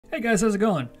Hey guys, how's it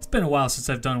going? It's been a while since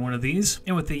I've done one of these,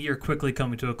 and with the year quickly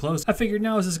coming to a close, I figured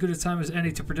now is as good a time as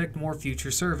any to predict more future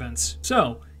servants.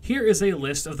 So, here is a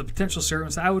list of the potential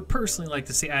servants I would personally like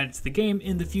to see added to the game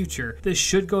in the future. This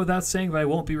should go without saying, but I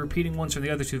won't be repeating ones from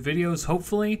the other two videos,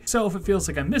 hopefully. So if it feels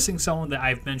like I'm missing someone that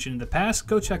I've mentioned in the past,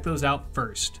 go check those out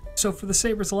first. So for the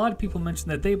Sabres, a lot of people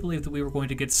mentioned that they believe that we were going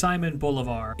to get Simon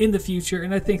Bolivar in the future,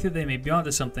 and I think that they may be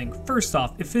onto something. First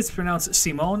off, if it's pronounced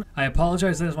Simon, I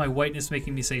apologize, that is my whiteness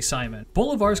making me say Simon.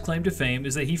 Bolivar's claim to fame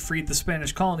is that he freed the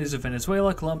Spanish colonies of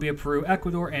Venezuela, Colombia, Peru,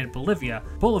 Ecuador, and Bolivia.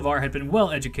 Bolivar had been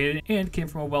well educated and came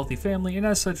from a wealthy family, and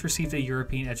as such received a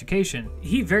European education.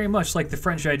 He very much liked the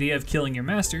French idea of killing your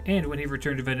master, and when he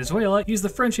returned to Venezuela, used the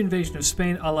French invasion of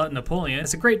Spain a la Napoleon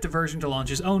as a great diversion to launch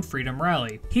his own freedom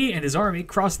rally. He and his army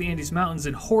crossed the Andes Mountains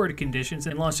in horrid conditions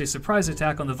and launched a surprise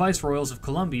attack on the viceroyals of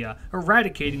Colombia,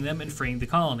 eradicating them and freeing the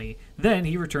colony. Then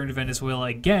he returned to Venezuela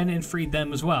again and freed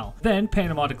them as well. Then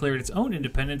Panama declared its own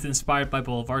independence inspired by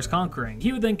Bolivar's conquering.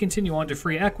 He would then continue on to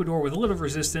free Ecuador with a little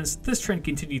resistance. This trend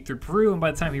continued through Peru, and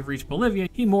by the time he reached Bolivia,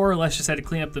 he more or less just had to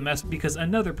clean up the mess because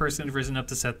another person had risen up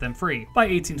to set them free. By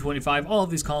 1825, all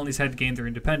of these colonies had gained their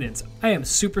independence. I am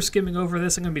super skimming over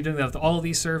this. I'm going to be doing that with all of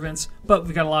these servants, but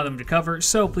we've got a lot of them to cover,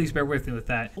 so please bear with me with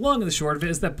that. Long and the short of it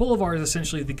is that Bolivar is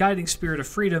essentially the guiding spirit of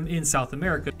freedom in South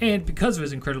America, and because of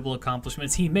his incredible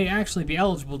accomplishments, he may actually be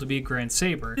eligible to be a Grand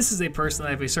Saber. This is a person that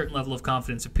I have a certain level of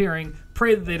confidence appearing.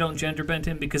 Pray that they don't gender bend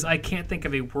him, because I can't think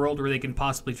of a world where they can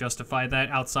possibly justify that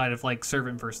outside of like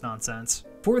servant verse nonsense.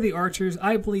 For the archers,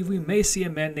 I believe we may see a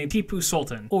man named Tipu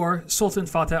Sultan, or Sultan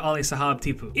Fateh Ali Sahab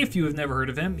Tipu. If you have never heard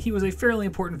of him, he was a fairly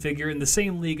important figure in the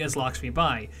same league as Lakshmi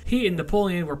Bai. He and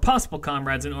Napoleon were possible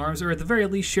comrades in arms, or at the very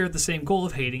least shared the same goal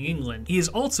of hating England. He is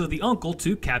also the uncle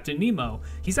to Captain Nemo.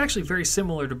 He's actually very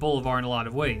similar to Bolivar in a lot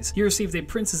of ways. He received a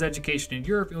prince's education in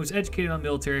Europe and was educated on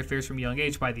military affairs from a young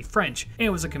age by the French,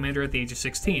 and was a commander at the age of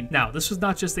 16. Now, this was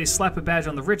not just a slap a badge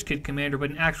on the rich kid commander, but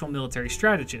an actual military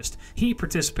strategist. He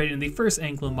participated in the first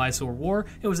Anglo-Mysore War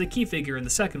and was a key figure in the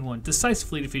second one,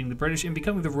 decisively defeating the British and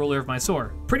becoming the ruler of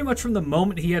Mysore. Pretty much from the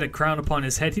moment he had a crown upon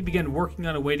his head, he began working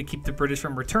on a way to keep the British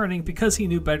from returning because he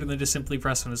knew better than to simply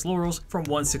rest on his laurels from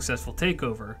one successful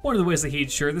takeover. One of the ways that he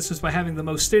ensured this was by having the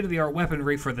most state-of-the-art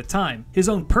weaponry for the time. His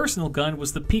own personal gun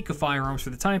was the peak of firearms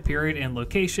for the time period and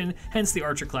location, hence the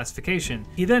archer classification.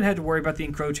 He then had to worry about the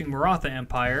encroaching Maratha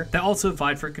Empire that also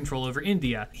vied for control over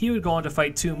India. He would go on to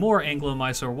fight 2 more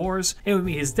Anglo-Mysore wars and would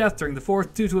meet his death during the 4th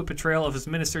due to a betrayal of his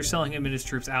minister selling him and his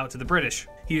troops out to the British.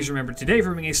 He is remembered today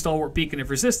for being a stalwart beacon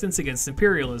of resistance against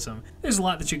imperialism. There's a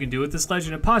lot that you can do with this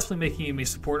legend, and possibly making him a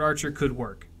support archer could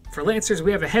work. For Lancers,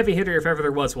 we have a heavy hitter if ever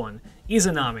there was one,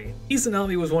 Izanami.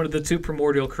 Izanami was one of the 2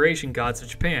 primordial creation gods of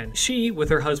Japan. She, with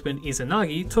her husband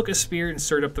Izanagi, took a spear and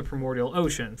stirred up the primordial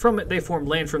ocean. From it, they formed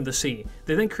land from the sea.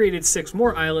 They then created 6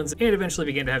 more islands and eventually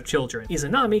began to have children.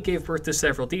 Izanami gave birth to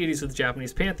several deities of the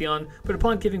Japanese pantheon, but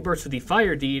upon giving birth to the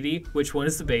fire deity, which one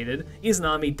is debated,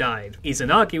 Izanami died.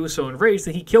 Izanagi was so enraged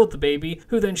that he killed the baby,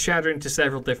 who then shattered into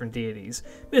several different deities.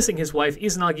 Missing his wife,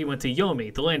 Izanagi went to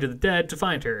Yomi, the land of the dead, to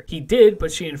find her. He did,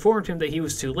 but she informed him that he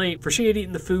was too late, for she had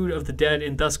eaten the food of the dead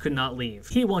and thus could not leave.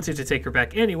 He wanted to take her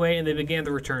back anyway, and they began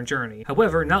the return journey.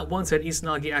 However, not once had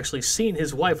Izanagi actually seen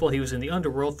his wife while he was in the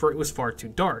underworld, for it was far too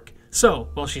dark. So,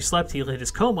 while she slept, he lit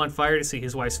his comb on fire to see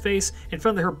his wife's face, and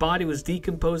found that her body was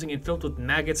decomposing and filled with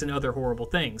maggots and other horrible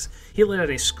things. He let out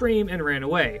a scream and ran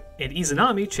away, and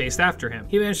Izanami chased after him.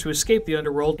 He managed to escape the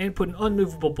underworld and put an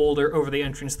unmovable boulder over the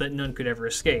entrance that none could ever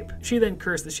escape. She then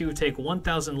cursed that she would take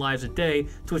 1,000 lives a day,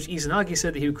 to which Izanagi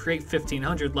said that he would create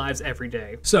 1,500 lives every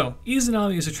day. So,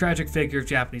 Izanami is a tragic figure of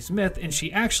Japanese myth, and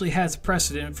she actually has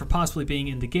precedent for possibly being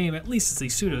in the game, at least as a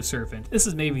pseudo-servant. This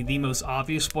is maybe the most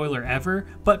obvious spoiler ever,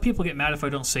 but people get mad if I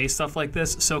don't say stuff like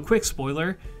this, so quick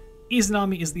spoiler.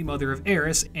 Izanami is the mother of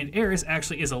Eris, and Eris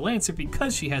actually is a Lancer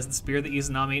because she has the spear that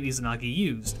Izanami and Izanagi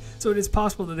used. So it is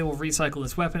possible that they will recycle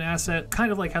this weapon asset,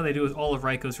 kind of like how they do with all of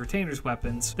Raiko's Retainer's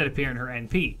weapons that appear in her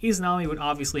NP. Izanami would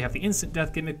obviously have the instant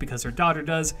death gimmick because her daughter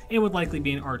does, and would likely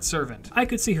be an art servant. I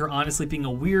could see her honestly being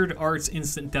a weird arts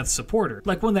instant death supporter,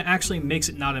 like one that actually makes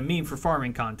it not a meme for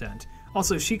farming content.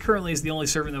 Also, she currently is the only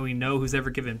servant that we know who's ever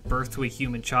given birth to a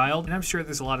human child, and I'm sure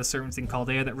there's a lot of servants in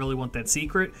Chaldea that really want that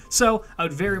secret, so I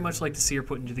would very much like to see her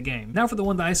put into the game. Now for the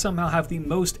one that I somehow have the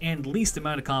most and least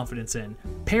amount of confidence in,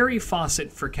 Perry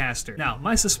Fawcett for caster. Now,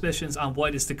 my suspicions on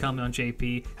what is to come on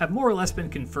JP have more or less been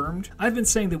confirmed. I've been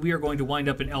saying that we are going to wind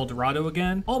up in El Dorado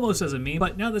again, almost as a meme,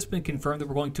 but now that's been confirmed that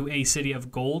we're going to a city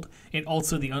of gold, and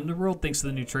also the underworld thanks to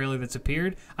the new trailer that's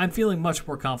appeared, I'm feeling much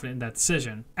more confident in that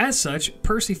decision. As such,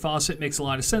 Percy Fawcett makes a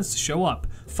lot of sense to show up.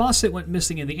 Fawcett went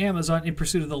missing in the Amazon in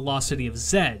pursuit of the lost city of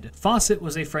Zed. Fawcett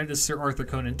was a friend of Sir Arthur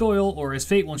Conan Doyle, or as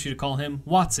fate wants you to call him,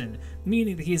 Watson,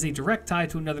 meaning that he is a direct tie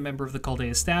to another member of the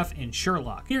Chaldea staff in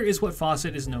Sherlock. Here is what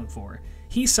Fawcett is known for.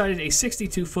 He sighted a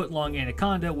 62-foot-long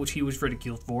anaconda, which he was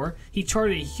ridiculed for. He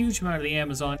charted a huge amount of the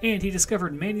Amazon, and he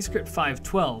discovered Manuscript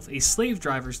 512, a slave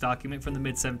driver's document from the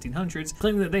mid-1700s,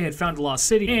 claiming that they had found a lost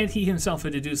city, and he himself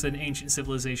had deduced that an ancient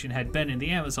civilization had been in the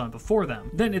Amazon before them.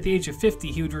 Then, at the age of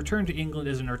 50, he would return to England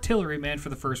as an artilleryman for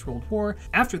the First World War.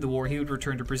 After the war, he would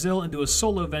return to Brazil and do a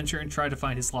solo venture and try to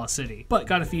find his lost city, but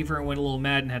got a fever and went a little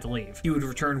mad and had to leave. He would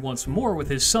return once more with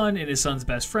his son and his son's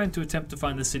best friend to attempt to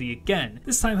find the city again.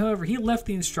 This time, however, he left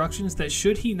the instructions that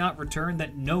should he not return,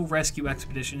 that no rescue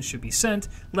expeditions should be sent,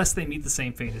 lest they meet the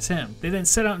same fate as him. They then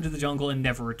set out into the jungle and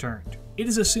never returned. It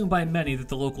is assumed by many that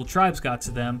the local tribes got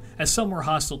to them, as some were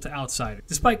hostile to outsiders.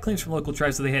 Despite claims from local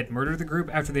tribes that they had murdered the group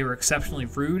after they were exceptionally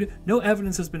rude, no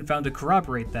evidence has been found to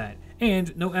corroborate that,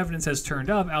 and no evidence has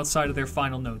turned up outside of their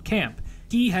final known camp.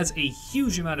 He has a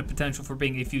huge amount of potential for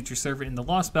being a future servant in the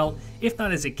Lost Belt, if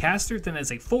not as a caster, then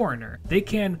as a foreigner. They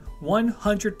can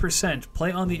 100%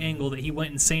 play on the angle that he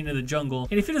went insane in the jungle,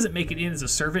 and if he doesn't make it in as a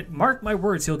servant, mark my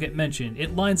words, he'll get mentioned.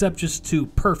 It lines up just too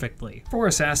perfectly. For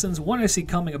assassins, one I see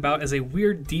coming about as a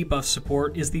weird debuff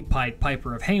support is the Pied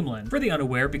Piper of Hamelin. For the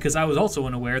unaware, because I was also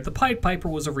unaware, the Pied Piper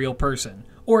was a real person.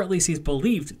 Or at least he's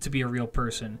believed to be a real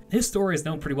person. His story is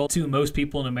known pretty well to most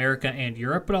people in America and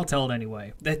Europe, but I'll tell it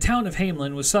anyway. The town of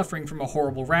Hamelin was suffering from a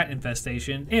horrible rat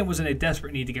infestation and was in a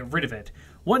desperate need to get rid of it.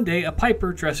 One day, a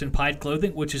piper dressed in pied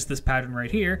clothing, which is this pattern right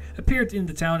here, appeared in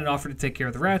the town and offered to take care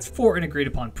of the rats for an agreed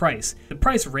upon price. The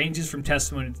price ranges from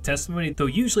testimony to testimony, though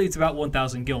usually it's about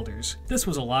 1,000 guilders. This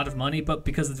was a lot of money, but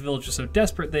because the village was so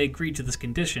desperate, they agreed to this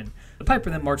condition. The piper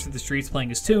then marched through the streets playing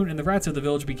his tune, and the rats of the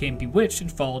village became bewitched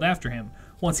and followed after him.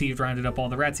 Once he had rounded up all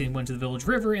the rats, he went to the village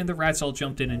river, and the rats all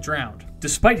jumped in and drowned.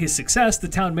 Despite his success, the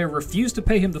town mayor refused to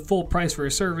pay him the full price for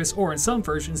his service, or in some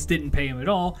versions, didn't pay him at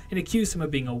all, and accused him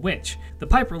of being a witch. The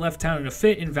piper left town in a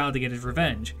fit and vowed to get his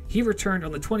revenge. He returned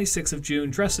on the 26th of June,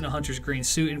 dressed in a hunter's green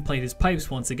suit, and played his pipes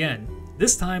once again.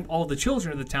 This time, all the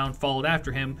children of the town followed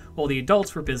after him, while the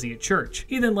adults were busy at church.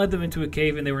 He then led them into a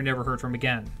cave, and they were never heard from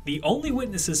again. The only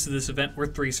witnesses to this event were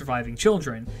 3 surviving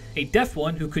children: a deaf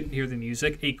one who couldn't hear the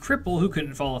music, a cripple who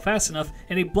couldn't follow fast enough,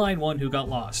 and a blind one who got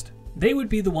lost. They would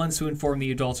be the ones who inform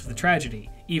the adults of the tragedy.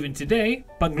 Even today,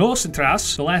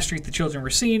 Bagnolsentras, the last street the children were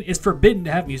seen, is forbidden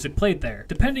to have music played there.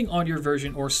 Depending on your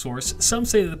version or source, some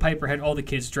say that the piper had all the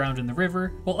kids drowned in the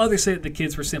river, while others say that the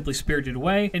kids were simply spirited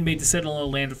away and made to settle in a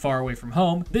land far away from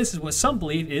home. This is what some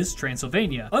believe is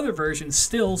Transylvania. Other versions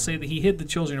still say that he hid the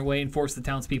children away and forced the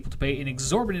townspeople to pay an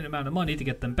exorbitant amount of money to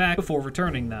get them back before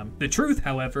returning them. The truth,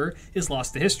 however, is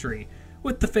lost to history.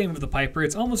 With the fame of the piper,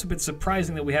 it's almost a bit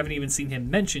surprising that we haven't even seen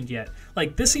him mentioned yet.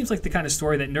 Like, this seems like the kind of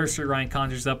story that Nursery Rhyme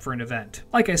conjures up for an event.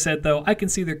 Like I said though, I can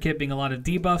see there kid being a lot of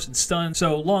debuffs and stuns,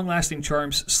 so long-lasting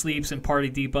charms, sleeps, and party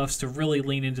debuffs to really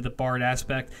lean into the bard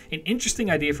aspect. An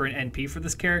interesting idea for an NP for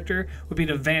this character would be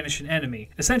to vanish an enemy.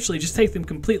 Essentially, just take them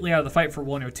completely out of the fight for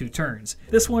 1 or 2 turns.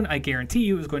 This one, I guarantee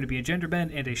you, is going to be a gender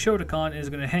bend and a Shotokan, and is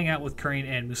going to hang out with Crane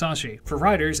and Musashi. For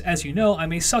riders, as you know,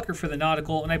 I'm a sucker for the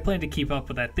nautical, and I plan to keep up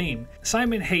with that theme.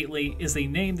 Simon Hately is a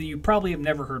name that you probably have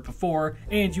never heard before,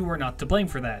 and you are not to blame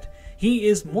for that. He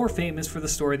is more famous for the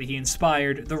story that he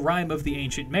inspired, The Rime of the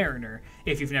Ancient Mariner.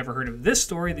 If you've never heard of this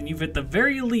story, then you've at the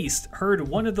very least heard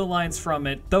one of the lines from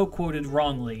it, though quoted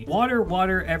wrongly. Water,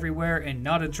 water everywhere, and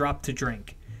not a drop to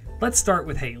drink. Let's start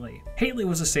with Hately. Hately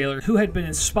was a sailor who had been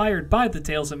inspired by the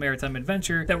tales of maritime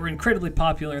adventure that were incredibly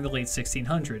popular in the late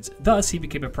 1600s. Thus, he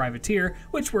became a privateer,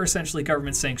 which were essentially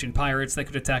government-sanctioned pirates that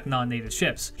could attack non-native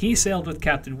ships. He sailed with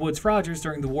Captain Woodes Rogers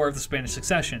during the War of the Spanish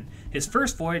Succession. His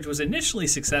first voyage was initially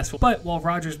successful, but while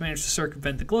Rogers managed to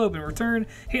circumvent the globe and return,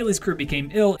 Hately's crew became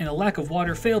ill, and a lack of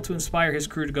water failed to inspire his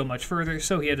crew to go much further,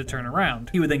 so he had to turn around.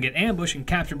 He would then get ambushed and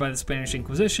captured by the Spanish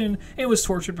Inquisition, and was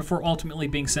tortured before ultimately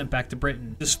being sent back to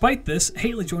Britain. Despite this,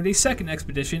 Hately joined a second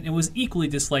expedition and was equally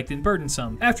disliked and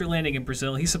burdensome. After landing in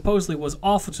Brazil, he supposedly was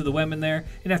awful to the women there,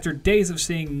 and after days of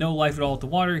seeing no life at all at the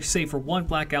water, save for one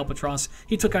black albatross,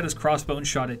 he took out his crossbow and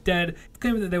shot it dead,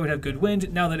 claiming that they would have good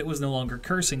wind now that it was no longer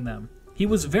cursing them. He He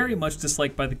was very much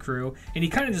disliked by the crew, and he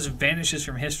kind of just vanishes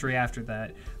from history after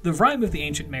that. The Rime of the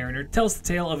Ancient Mariner tells the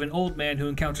tale of an old man who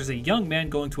encounters a young man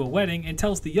going to a wedding and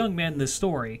tells the young man this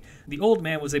story. The old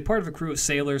man was a part of a crew of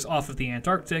sailors off of the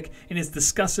Antarctic and is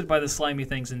disgusted by the slimy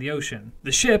things in the ocean.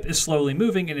 The ship is slowly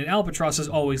moving and an albatross is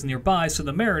always nearby, so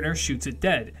the mariner shoots it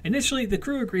dead. Initially, the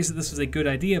crew agrees that this was a good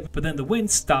idea, but then the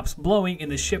wind stops blowing and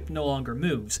the ship no longer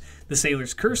moves. The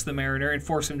sailors curse the mariner and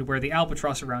force him to wear the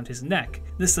albatross around his neck.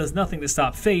 This does nothing to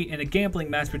stop fate, and a gambling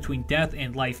match between death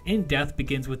and life in death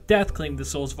begins with death claiming the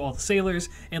souls of all the sailors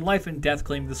and life and death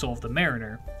claiming the soul of the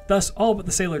mariner. Thus, all but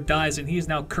the sailor dies and he is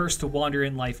now cursed to wander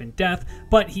in life and death,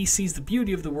 but he sees the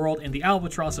beauty of the world and the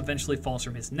albatross eventually falls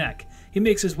from his neck. He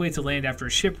makes his way to land after a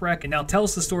shipwreck and now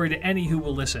tells the story to any who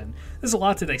will listen. There's a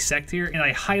lot to dissect here, and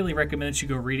I highly recommend that you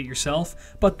go read it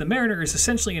yourself, but the mariner is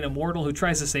essentially an immortal who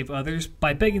tries to save others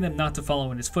by begging them not to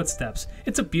follow in his footsteps.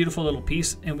 It's a beautiful little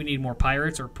piece, and we need more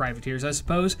pirates, or privateers I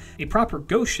suppose. A proper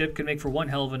ghost ship could make for one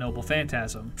hell of a noble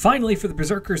phantasm. Finally, for the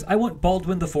Berserkers, I want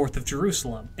Baldwin IV of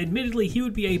Jerusalem. Admittedly, he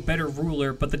would be a better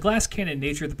ruler, but the glass cannon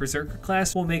nature of the Berserker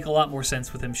class will make a lot more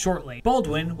sense with him shortly.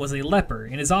 Baldwin was a leper,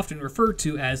 and is often referred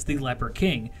to as the Leper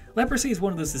King. Leprosy is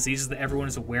one of those diseases that everyone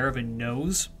is aware of and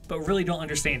knows, but really don't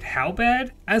understand how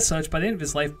bad. As such, by the end of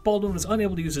his life, Baldwin was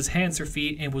unable to use his hands or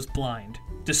feet and was blind.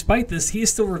 Despite this, he is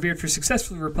still revered for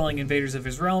successfully repelling invaders of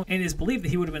his realm, and it is believed that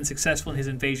he would have been successful in his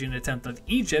invasion attempt of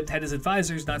Egypt had his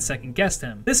advisors not second-guessed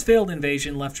him. This failed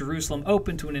invasion left Jerusalem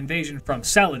open to an invasion from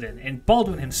Saladin, and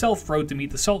Baldwin himself rode to meet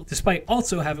the Sultan, despite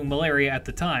also having malaria at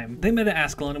the time. They met at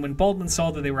Ascalon, and when Baldwin saw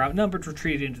that they were outnumbered,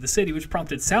 retreated into the city, which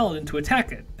prompted Saladin to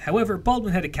attack it. However,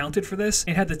 Baldwin had accounted for this,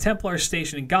 and had the Templars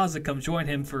stationed in Gaza come join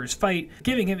him for his fight,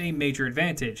 giving him a major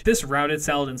advantage. This routed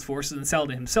Saladin's forces, and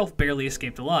Saladin himself barely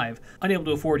escaped alive. Unable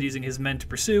to afford using his men to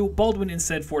pursue, Baldwin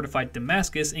instead fortified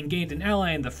Damascus and gained an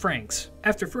ally in the Franks.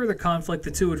 After further conflict,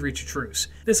 the two would reach a truce.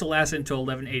 This lasted until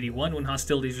 1181, when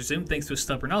hostilities resumed thanks to a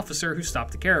stubborn officer who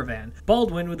stopped the caravan.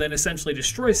 Baldwin would then essentially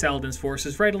destroy Saladin's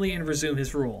forces readily and resume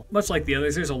his rule. Much like the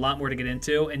others, there's a lot more to get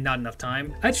into, and not enough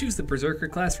time. I choose the Berserker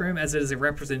class for him as it is a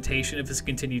representation of his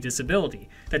continued disability,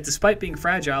 that despite being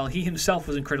fragile, he himself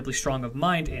was incredibly strong of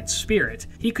mind and spirit.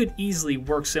 He could easily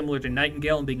work similar to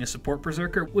Nightingale in being a support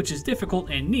Berserker, which is difficult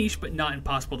and niche, but not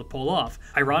impossible to pull off.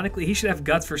 Ironically, he should have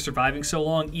guts for surviving so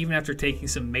long, even after taking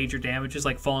some major damages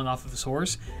like falling off of his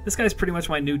horse. This guy's pretty much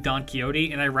my new Don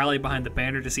Quixote, and I rally behind the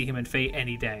banner to see him in Fate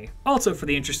any day. Also, for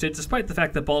the interested, despite the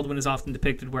fact that Baldwin is often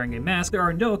depicted wearing a mask, there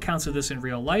are no accounts of this in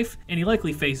real life, and he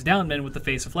likely faced down men with the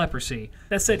face of leprosy.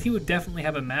 That said, he would definitely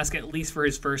have a mask at least for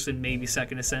his first and maybe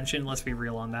second ascension, let's be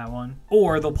real on that one.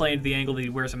 Or they'll play into the angle that he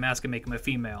wears a mask and make him a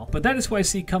female. But that is who I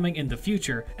see coming in the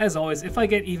future. As always, if I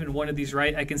get even one of these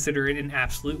right, I consider it an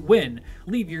absolute win.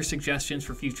 Leave your suggestions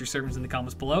for future sermons in the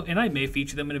comments below, and I may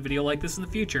feature them in a video like this in the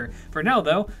future. For now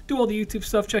though, do all the YouTube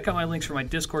stuff, check out my links for my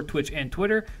Discord, Twitch, and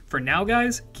Twitter. For now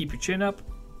guys, keep your chin up.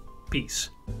 Peace.